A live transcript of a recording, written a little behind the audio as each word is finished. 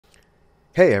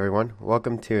Hey everyone,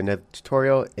 welcome to another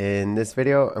tutorial. In this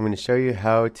video, I'm going to show you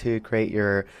how to create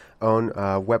your own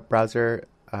web browser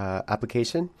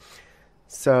application.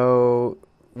 So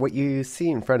what you see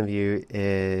in front of you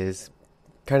is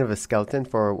kind of a skeleton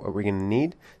for what we're going to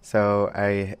need. So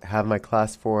I have my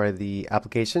class for the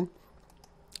application.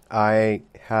 I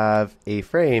have a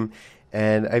frame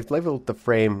and I've labeled the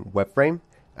frame WebFrame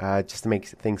just to make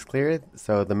things clear.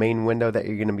 So the main window that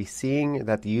you're going to be seeing,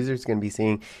 that the user is going to be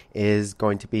seeing, is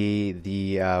going to be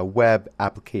the web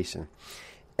application.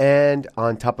 And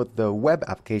on top of the web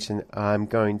application, I'm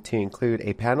going to include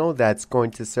a panel that's going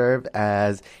to serve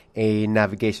as a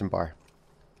navigation bar.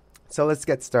 So let's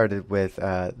get started with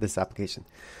this application.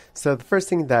 So the first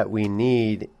thing that we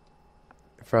need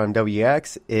from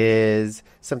WX is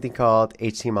something called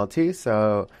HTML2.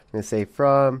 So I'm going to say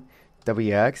from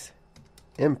WX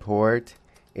import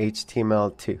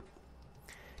HTML2.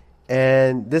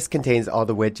 And this contains all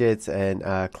the widgets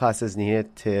and classes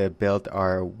needed to build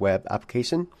our web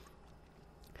application.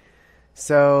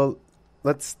 So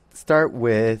let's start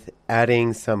with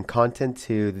adding some content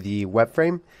to the web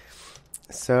frame.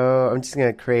 So I'm just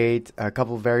going to create a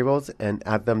couple of variables and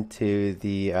add them to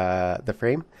the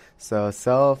frame. So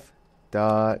self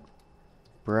dot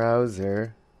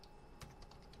browser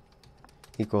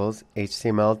equals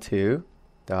HTML2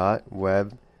 dot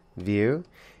web view,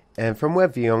 and from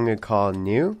web view I'm going to call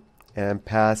new and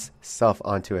pass self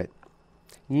onto it.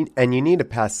 And you need to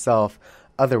pass self,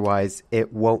 otherwise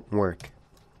it won't work.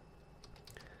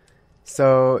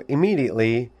 So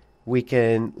immediately we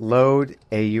can load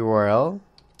a URL,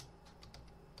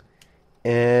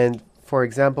 and for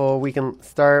example we can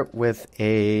start with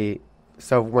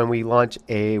so when we launch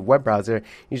a web browser,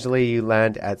 usually you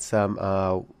land at some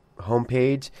home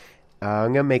page.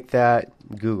 I'm going to make that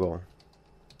Google.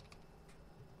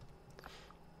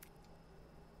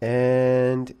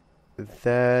 And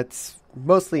that's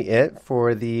mostly it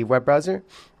for the web browser.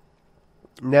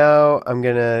 Now I'm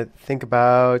going to think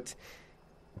about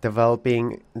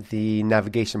developing the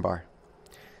navigation bar.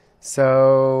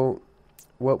 So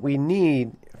what we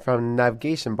need from the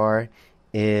navigation bar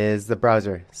is the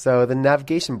browser. So the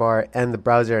navigation bar and the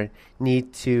browser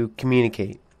need to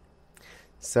communicate.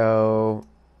 So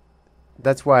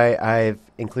that's why I've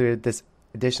included this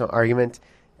additional argument,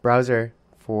 browser,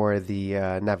 for the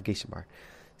navigation bar.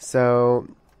 So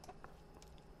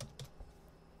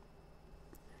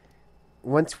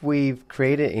once we've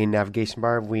created a navigation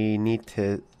bar, we need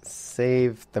to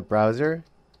save the browser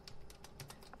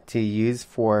to use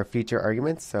for future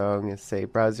arguments. So I'm going to say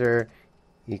browser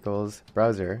equals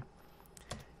browser.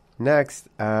 Next,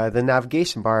 the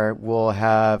navigation bar will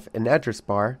have an address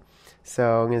bar.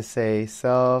 So I'm going to say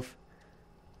self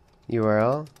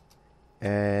URL,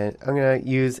 and I'm going to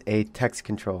use a text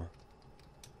control.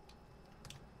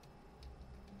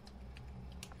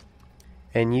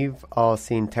 And you've all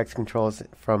seen text controls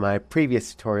from my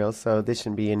previous tutorials, so this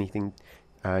shouldn't be anything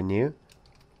new.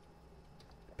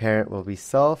 Parent will be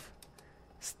self.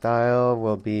 Style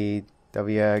will be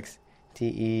wx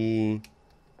te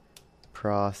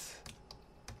process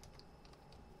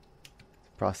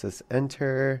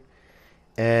enter.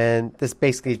 And this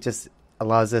basically just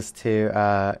allows us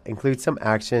to include some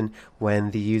action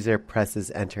when the user presses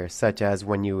enter, such as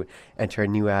when you enter a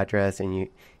new address and you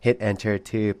hit enter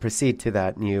to proceed to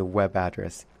that new web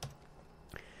address.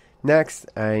 Next,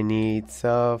 I need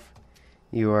self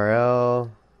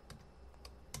URL,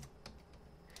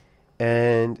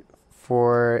 and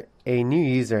for a new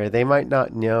user, they might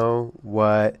not know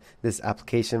what this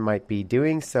application might be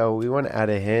doing, so we want to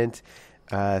add a hint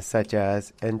such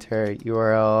as enter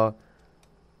URL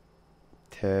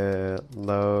to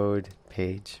load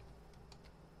page,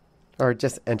 or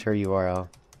just enter URL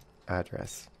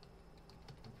address.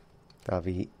 That'll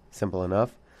be simple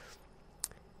enough.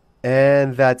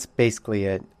 And that's basically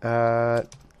it. Now,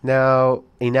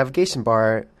 a navigation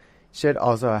bar should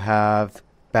also have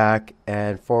back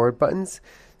and forward buttons.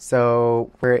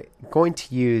 So we're going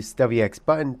to use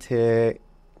wxButton to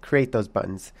create those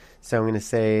buttons. So I'm going to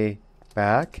say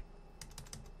back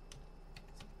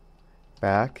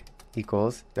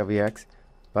equals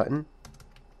wxButton,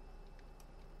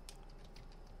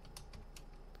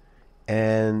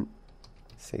 and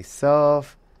say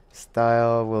self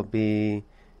style will be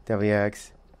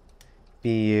wxBU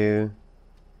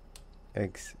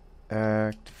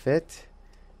exact fit,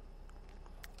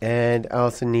 and I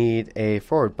also need a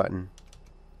forward button.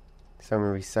 So I'm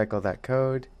going to recycle that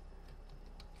code,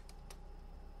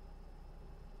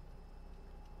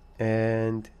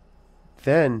 and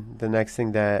then the next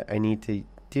thing that I need to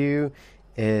do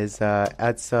is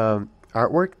add some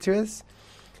artwork to this.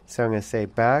 So I'm going to say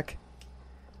back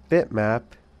bitmap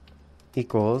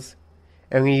equals,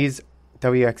 and we use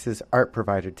wx's art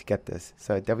provider to get this.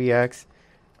 So wx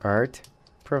art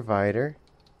provider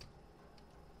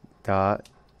dot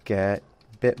get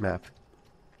bitmap.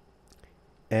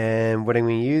 And what I'm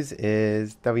going to use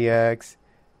is wx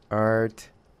art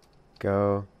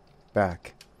go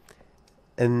back.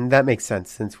 And that makes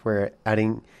sense since we're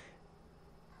adding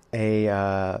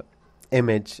a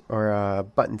image or a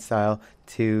button style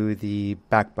to the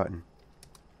back button.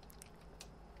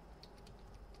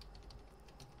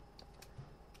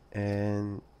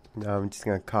 And now I'm just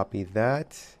going to copy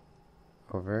that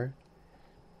over.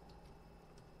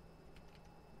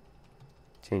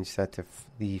 Change that to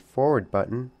the forward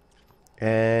button.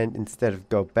 And instead of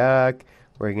go back,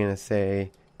 we're going to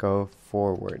say go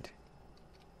forward.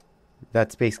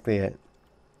 That's basically it.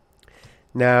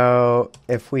 Now,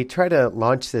 if we try to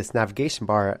launch this navigation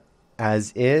bar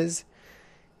as is,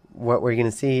 what we're going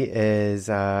to see is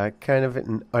kind of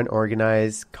an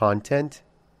unorganized content.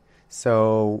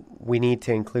 So we need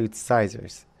to include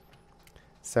sizers.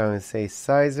 So I'm going to say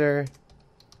sizer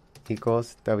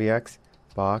equals wx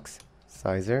box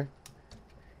sizer.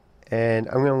 And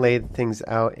I'm going to lay things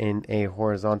out in a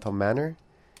horizontal manner.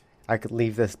 I could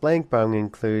leave this blank, but I'm going to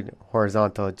include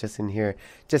horizontal just in here,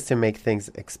 just to make things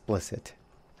explicit.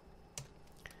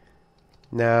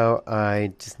 Now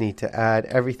I just need to add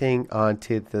everything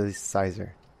onto the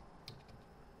sizer.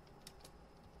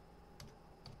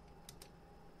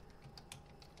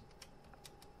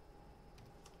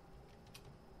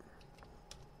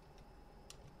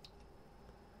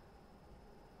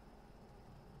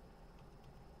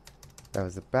 That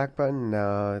was the back button.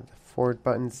 Now the forward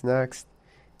button's next,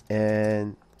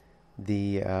 and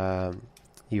the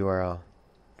URL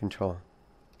control.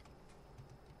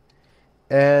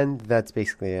 And that's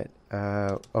basically it.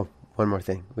 Oh, one more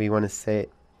thing. We want to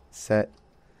set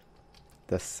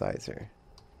the sizer.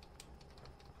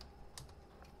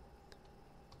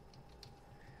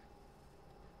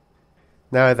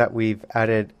 Now that we've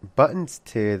added buttons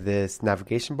to this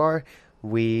navigation bar,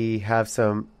 we have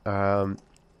some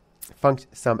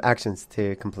actions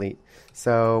to complete.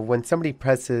 So when somebody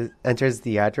enters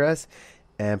the address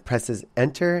and presses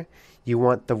enter, you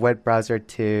want the web browser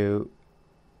to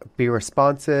be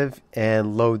responsive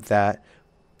and load that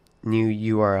new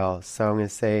URL. So I'm going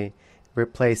to say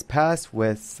replace pass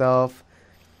with self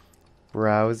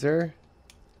browser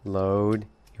load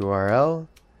URL,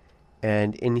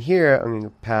 and in here I'm going to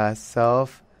pass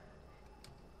self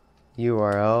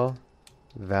URL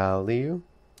value.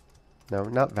 No,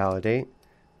 not validate.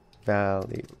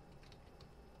 Value.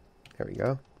 There we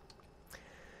go.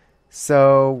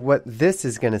 So what this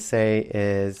is going to say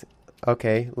is,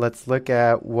 okay, let's look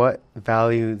at what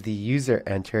value the user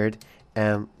entered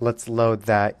and let's load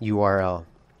that URL.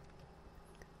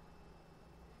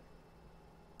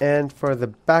 And for the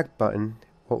back button,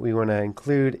 what we want to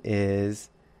include is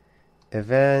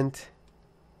event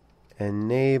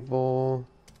enable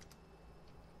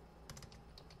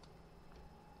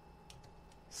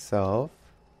self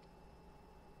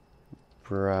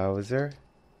browser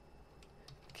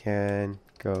can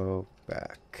go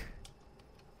back.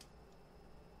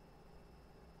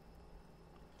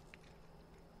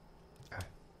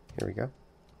 Here we go.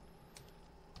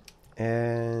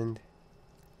 And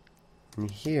in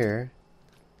here,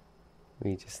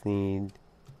 we just need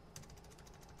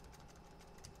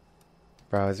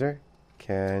browser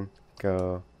can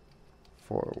go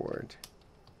forward.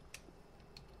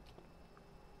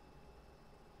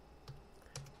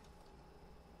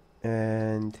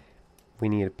 And we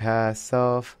need to pass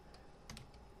self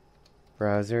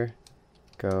browser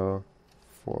go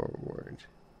forward.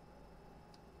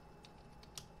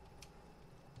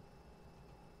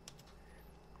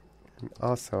 And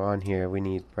also on here we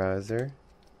need browser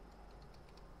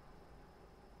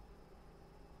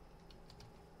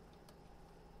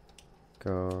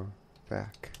go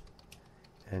back.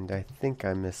 And I think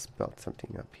I misspelled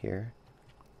something up here.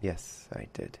 Yes, I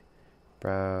did.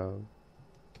 Browser.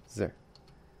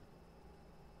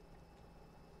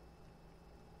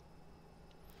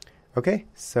 Okay,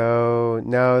 so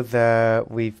now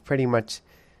that we've pretty much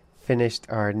finished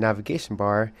our navigation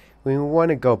bar, we want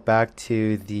to go back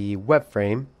to the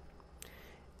WebFrame.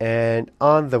 And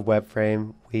on the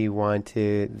WebFrame, we want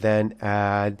to then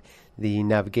add the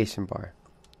navigation bar.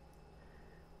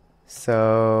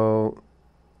 So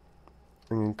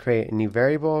I'm going to create a new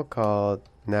variable called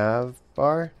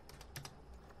navbar.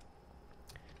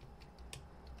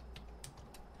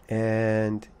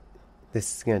 And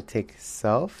this is going to take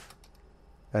self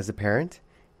as a parent,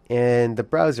 and the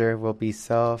browser will be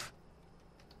self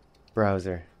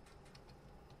browser.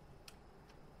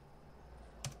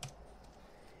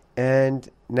 And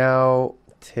now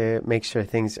to make sure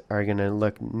things are going to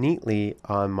look neatly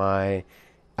on my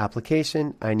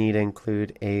application, I need to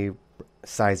include a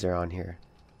sizer on here.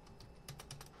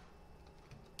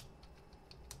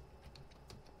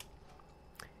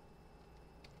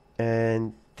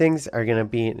 And things are going to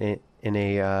be in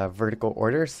a vertical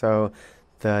order, so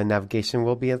the navigation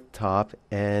will be at the top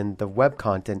and the web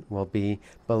content will be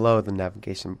below the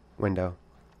navigation window.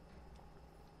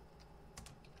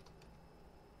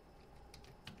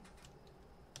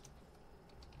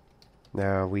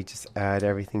 Now we just add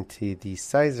everything to the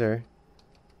sizer.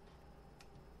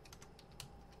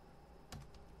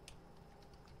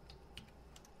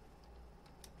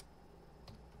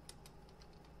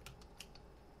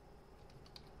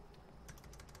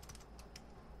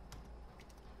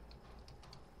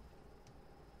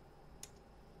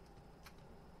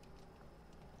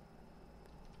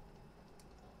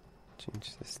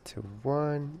 Change this to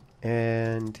 1,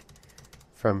 and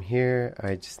from here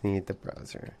I just need the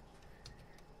browser.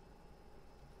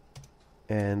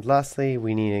 And lastly,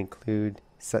 we need to include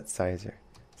set sizer.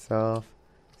 Self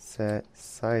set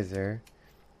sizer.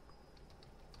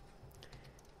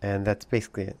 And that's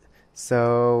basically it.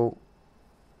 So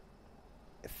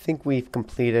I think we've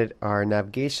completed our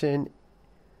navigation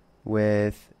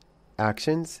with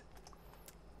actions,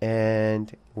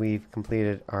 and we've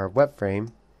completed our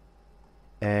WebFrame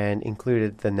and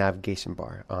included the navigation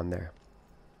bar on there.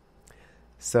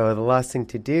 So the last thing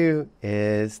to do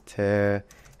is to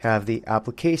have the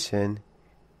application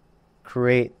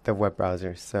create the web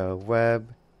browser. So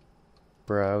web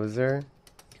browser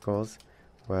equals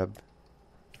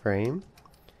WebFrame.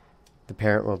 The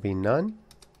parent will be none.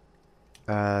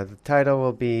 The title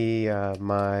will be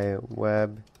my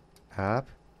web app.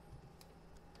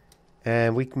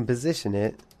 And we can position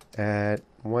it at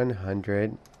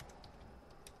 100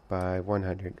 by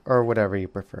 100 or whatever you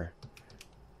prefer.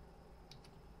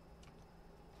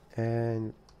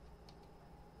 And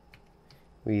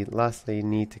we lastly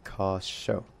need to call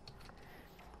show.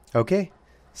 Okay,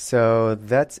 so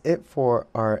that's it for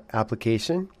our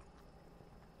application.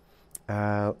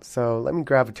 So let me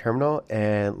grab a terminal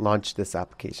and launch this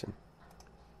application.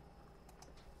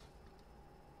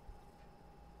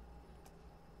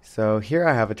 So here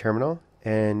I have a terminal,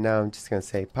 and now I'm just going to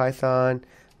say Python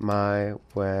my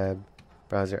web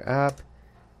browser app,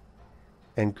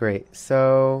 and great.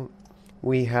 So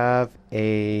we have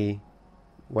a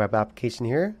web application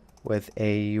here with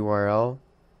a URL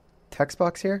text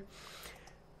box here,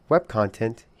 web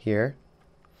content here.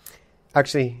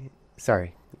 Actually,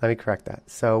 sorry, let me correct that.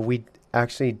 So we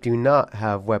actually do not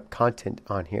have web content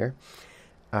on here.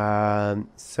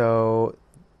 So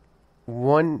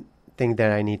one thing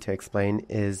that I need to explain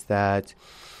is that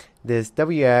this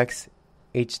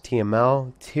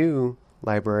wxHTML2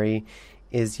 library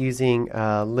is using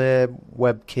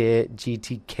libwebkit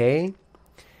GTK,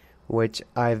 which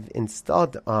I've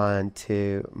installed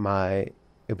onto my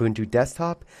Ubuntu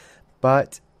desktop,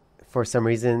 but for some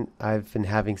reason I've been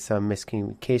having some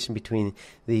miscommunication between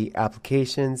the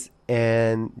applications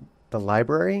and the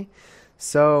library.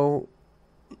 So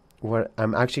what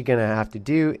I'm actually going to have to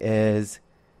do is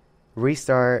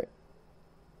restart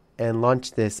and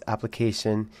launch this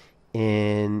application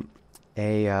in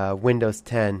a Windows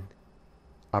 10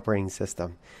 operating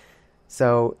system.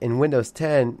 So in Windows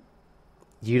 10,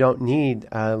 you don't need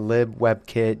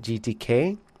libwebkit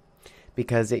GTK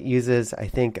because it uses, I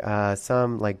think,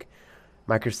 some like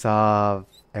Microsoft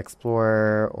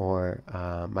Explorer or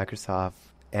Microsoft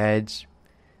Edge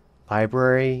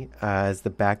library as the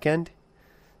backend.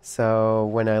 So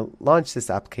when I launch this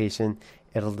application,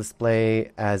 it'll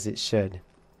display as it should.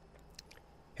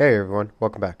 Hey everyone,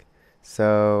 welcome back.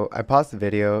 So I paused the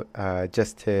video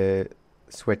just to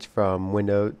switch from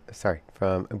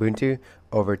Ubuntu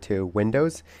over to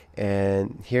Windows,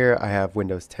 and here I have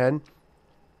Windows 10.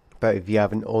 But if you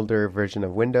have an older version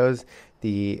of Windows,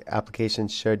 the application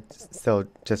should still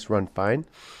just run fine.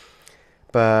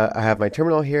 But I have my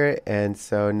terminal here, and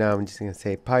so now I'm just going to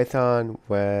say Python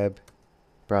web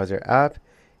browser app,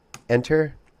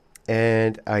 enter,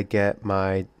 and I get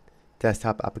my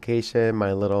desktop application,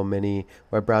 my little mini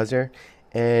web browser.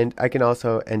 And I can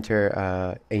also enter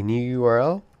a new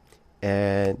URL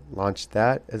and launch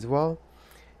that as well.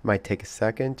 It might take a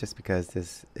second just because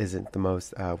this isn't the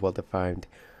most well-defined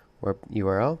web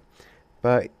URL,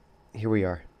 but here we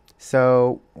are.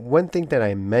 So one thing that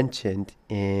I mentioned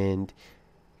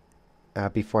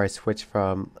before I switched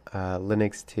from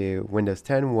Linux to Windows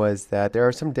 10 was that there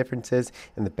are some differences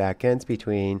in the backends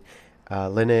between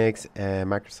Linux and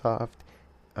Microsoft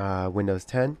Windows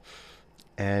 10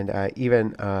 and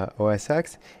even OS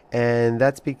X. and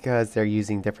that's because they're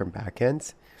using different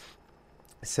backends.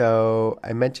 So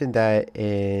I mentioned that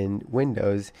in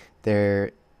Windows,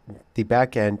 the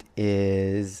backend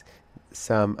is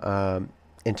some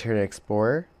Internet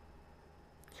Explorer,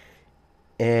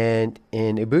 and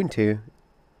in Ubuntu,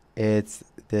 it's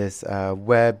this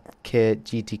WebKit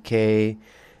GTK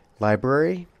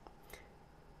library.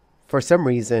 For some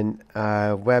reason,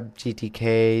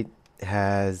 WebGTK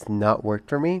has not worked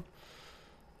for me.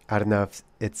 I don't know if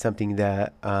it's something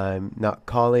that I'm not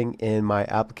calling in my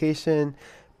application,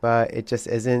 but it just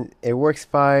isn't. It works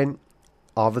fine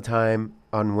all the time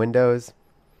on Windows.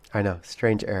 I know,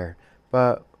 strange error,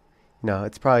 but no,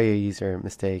 it's probably a user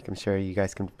mistake. I'm sure you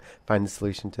guys can find a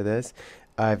solution to this.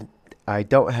 I've I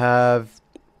don't have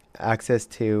access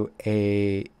to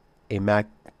a Mac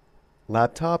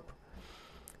laptop,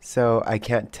 so I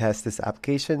can't test this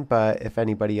application. But if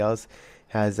anybody else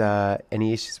has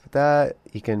any issues with that,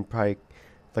 you can probably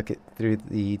look it through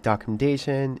the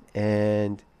documentation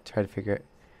and try to figure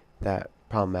that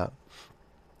problem out.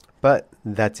 But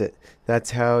that's it.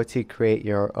 That's how to create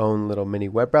your own little mini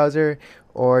web browser,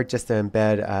 or just to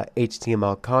embed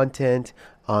HTML content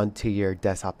onto your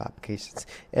desktop applications.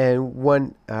 And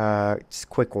one just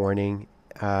quick warning,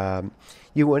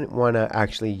 you wouldn't want to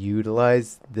actually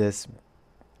utilize this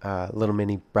little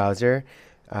mini browser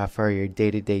for your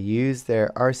day-to-day use.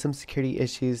 There are some security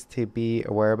issues to be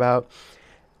aware about.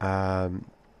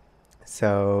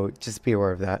 So just be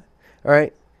aware of that. All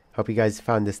right. Hope you guys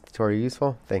found this tutorial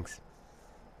useful. Thanks.